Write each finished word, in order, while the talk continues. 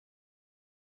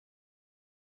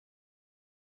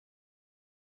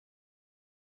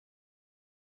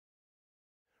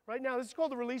Right now, this is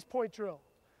called the release point drill.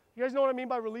 You guys know what I mean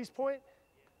by release point?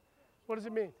 What does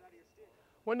it mean?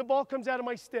 When the ball comes out of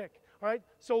my stick, all right?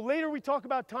 So later we talk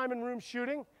about time and room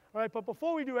shooting, all right? But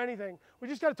before we do anything, we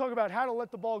just got to talk about how to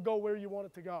let the ball go where you want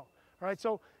it to go, all right?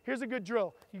 So here's a good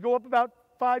drill. You go up about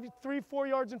 3, 4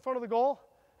 yards in front of the goal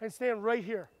and stand right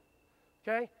here,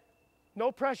 okay?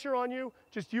 No pressure on you,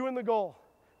 just you and the goal.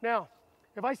 Now,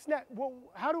 if I snap, well,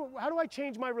 how do I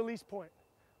change my release point?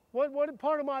 What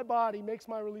part of my body makes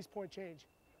my release point change?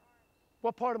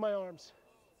 What part of my arms?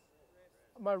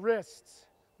 My wrists.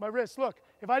 My wrists. Look,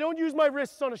 if I don't use my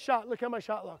wrists on a shot, look how my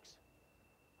shot looks.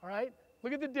 All right?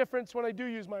 Look at the difference when I do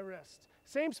use my wrists.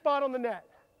 Same spot on the net.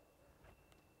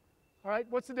 All right?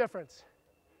 What's the difference?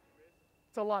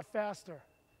 It's a lot faster.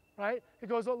 Right? It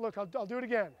goes, oh, look, I'll do it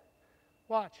again.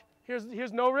 Watch.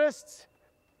 Here's no wrists.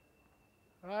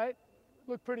 All right?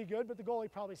 Look pretty good, but the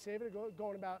goalie probably saved it,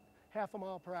 going about half a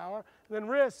mile per hour. And then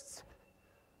wrists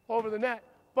over the net.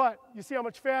 But you see how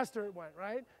much faster it went,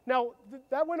 right? Now,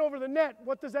 that went over the net.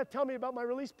 What does that tell me about my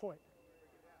release point?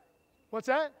 What's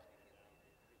that?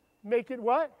 Make it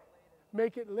what?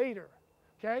 Make it later,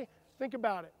 okay? Think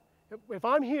about it. If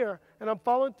I'm here and I'm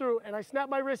following through and I snap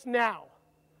my wrist now,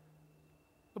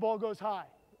 the ball goes high.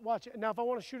 Watch it. Now, if I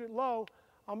want to shoot it low,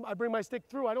 I bring my stick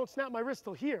through. I don't snap my wrist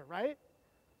till here, right?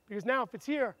 Because now if it's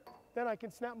here, then I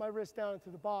can snap my wrist down into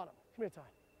the bottom. Come here, Ty.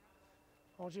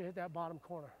 I want you to hit that bottom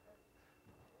corner.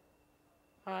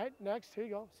 All right, next, here you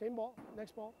go. Same ball,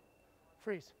 next ball.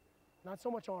 Freeze. Not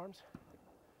so much arms.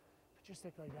 Put your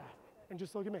stick like that. And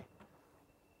just look at me.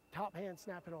 Top hand,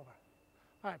 snap it over.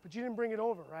 All right, but you didn't bring it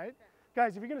over, right?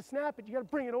 Guys, if you're gonna snap it, you gotta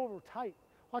bring it over tight.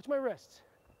 Watch my wrists.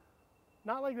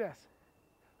 Not like this.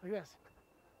 Like this,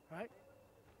 all right?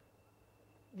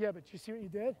 Yeah, but you see what you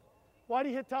did? Why do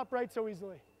you hit top right so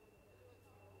easily?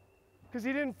 Because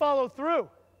he didn't follow through.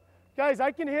 Guys,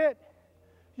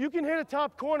 you can hit a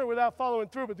top corner without following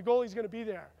through, but the goalie's going to be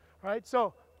there, right?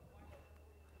 So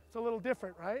it's a little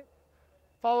different, right?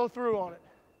 Follow through on it.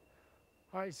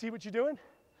 All right, see what you're doing?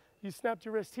 You snapped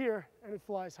your wrist here, and it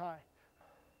flies high.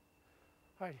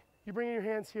 All right, you bring your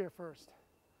hands here first.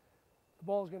 The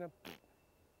ball's going to,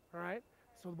 all right?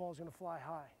 So the ball's going to fly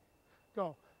high.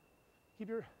 Go. Keep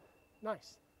your,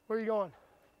 nice. Where are you going?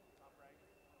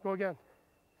 Go again.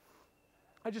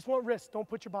 I just want wrists. Don't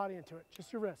put your body into it,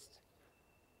 just your wrists.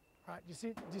 All right, do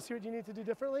you see what you need to do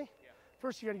differently? Yeah.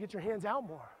 First, you got to get your hands out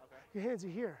more. Okay. Your hands are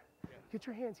here. Yeah. Get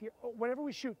your hands here. Oh, whenever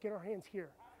we shoot, get our hands here,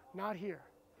 not here.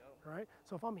 Yep. All right?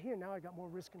 So if I'm here, now I got more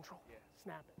wrist control. Yeah.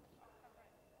 Snap it.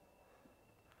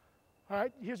 All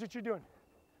right, here's what you're doing.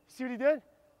 See what he did?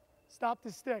 Stop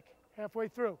the stick halfway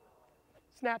through.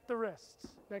 Snap the wrists.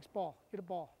 Next ball. Get a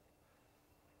ball.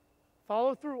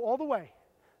 Follow through all the way.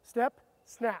 Step,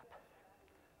 snap.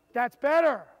 That's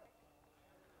better.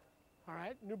 All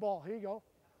right, new ball, here you go.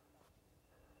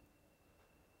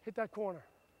 Hit that corner.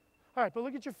 All right, but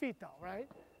look at your feet though, right?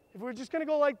 If we're just gonna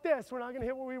go like this, we're not gonna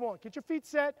hit what we want. Get your feet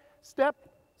set, step,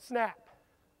 snap.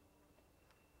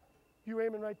 You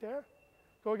aiming right there?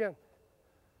 Go again.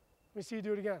 Let me see you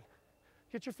do it again.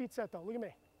 Get your feet set though, look at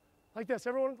me. Like this,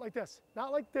 everyone like this.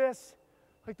 Not like this,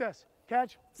 like this.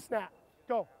 Catch, snap,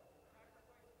 go.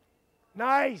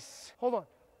 Nice, hold on.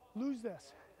 Lose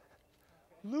this,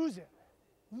 lose it.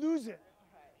 Lose it.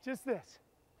 Just this.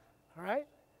 All right?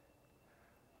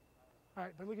 All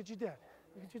right, but look what you did.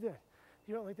 Look what you did.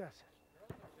 You don't like this.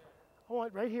 I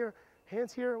want right here,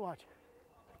 hands here, watch.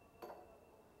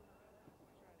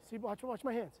 See, watch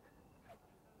my hands.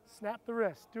 Snap the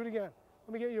wrist. Do it again.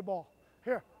 Let me get you a ball.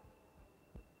 Here.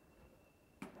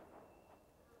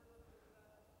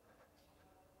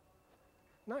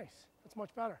 Nice. That's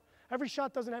much better. Every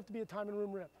shot doesn't have to be a time and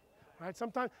room rip. All right,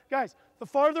 sometimes, guys, the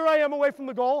farther I am away from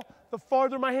the goal, the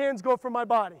farther my hands go from my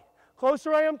body.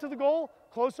 Closer I am to the goal,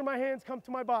 closer my hands come to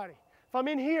my body. If I'm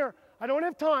in here, I don't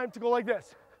have time to go like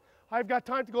this. I've got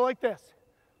time to go like this,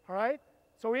 all right?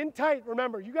 So in tight,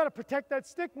 remember, you got to protect that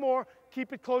stick more,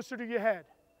 keep it closer to your head.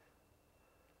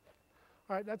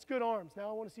 All right, that's good arms. Now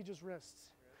I want to see just wrists.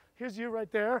 Here's you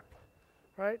right there,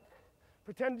 right?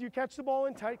 Pretend you catch the ball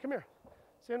in tight. Come here.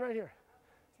 Stand right here.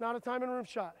 It's not a time and room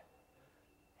shot.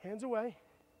 Hands away,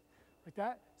 like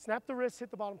that. Snap the wrist,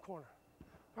 hit the bottom corner.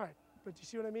 All right, but you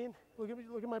see what I mean? Look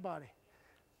at my body.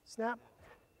 Snap.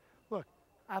 Look,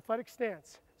 athletic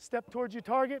stance. Step towards your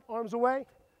target, arms away,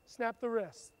 snap the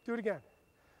wrist. Do it again.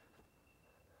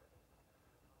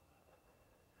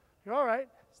 You're all right.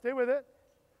 Stay with it.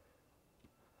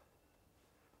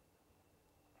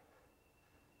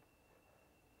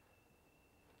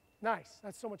 Nice.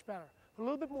 That's so much better. A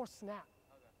little bit more snap.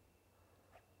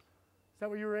 Is that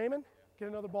what you were aiming? Get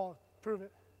another ball. Prove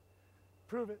it.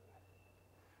 Prove it.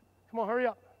 Come on, hurry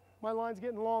up. My line's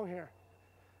getting long here.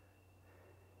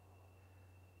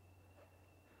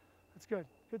 That's good.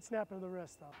 Good snapping of the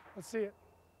wrist, though. Let's see it.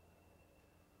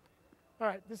 All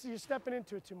right, this is, you're stepping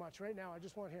into it too much right now. I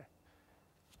just want here.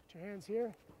 Put your hands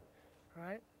here. All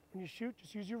right, when you shoot,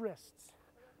 just use your wrists.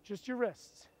 Just your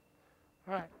wrists.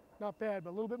 All right, not bad, but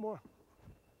a little bit more.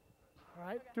 All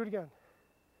right, do it again.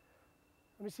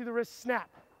 Let me see the wrist snap.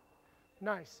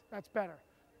 Nice, that's better.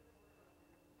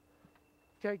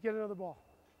 Okay, get another ball.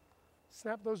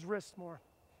 Snap those wrists more.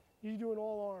 You're doing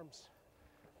all arms.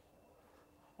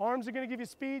 Arms are going to give you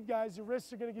speed, guys. Your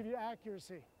wrists are going to give you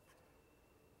accuracy.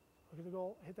 Look at the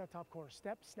goal. Hit that top corner.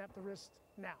 Step, snap the wrist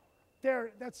now.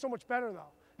 There, that's so much better,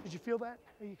 though. Did you feel that?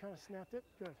 You kind of snapped it?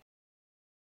 Good.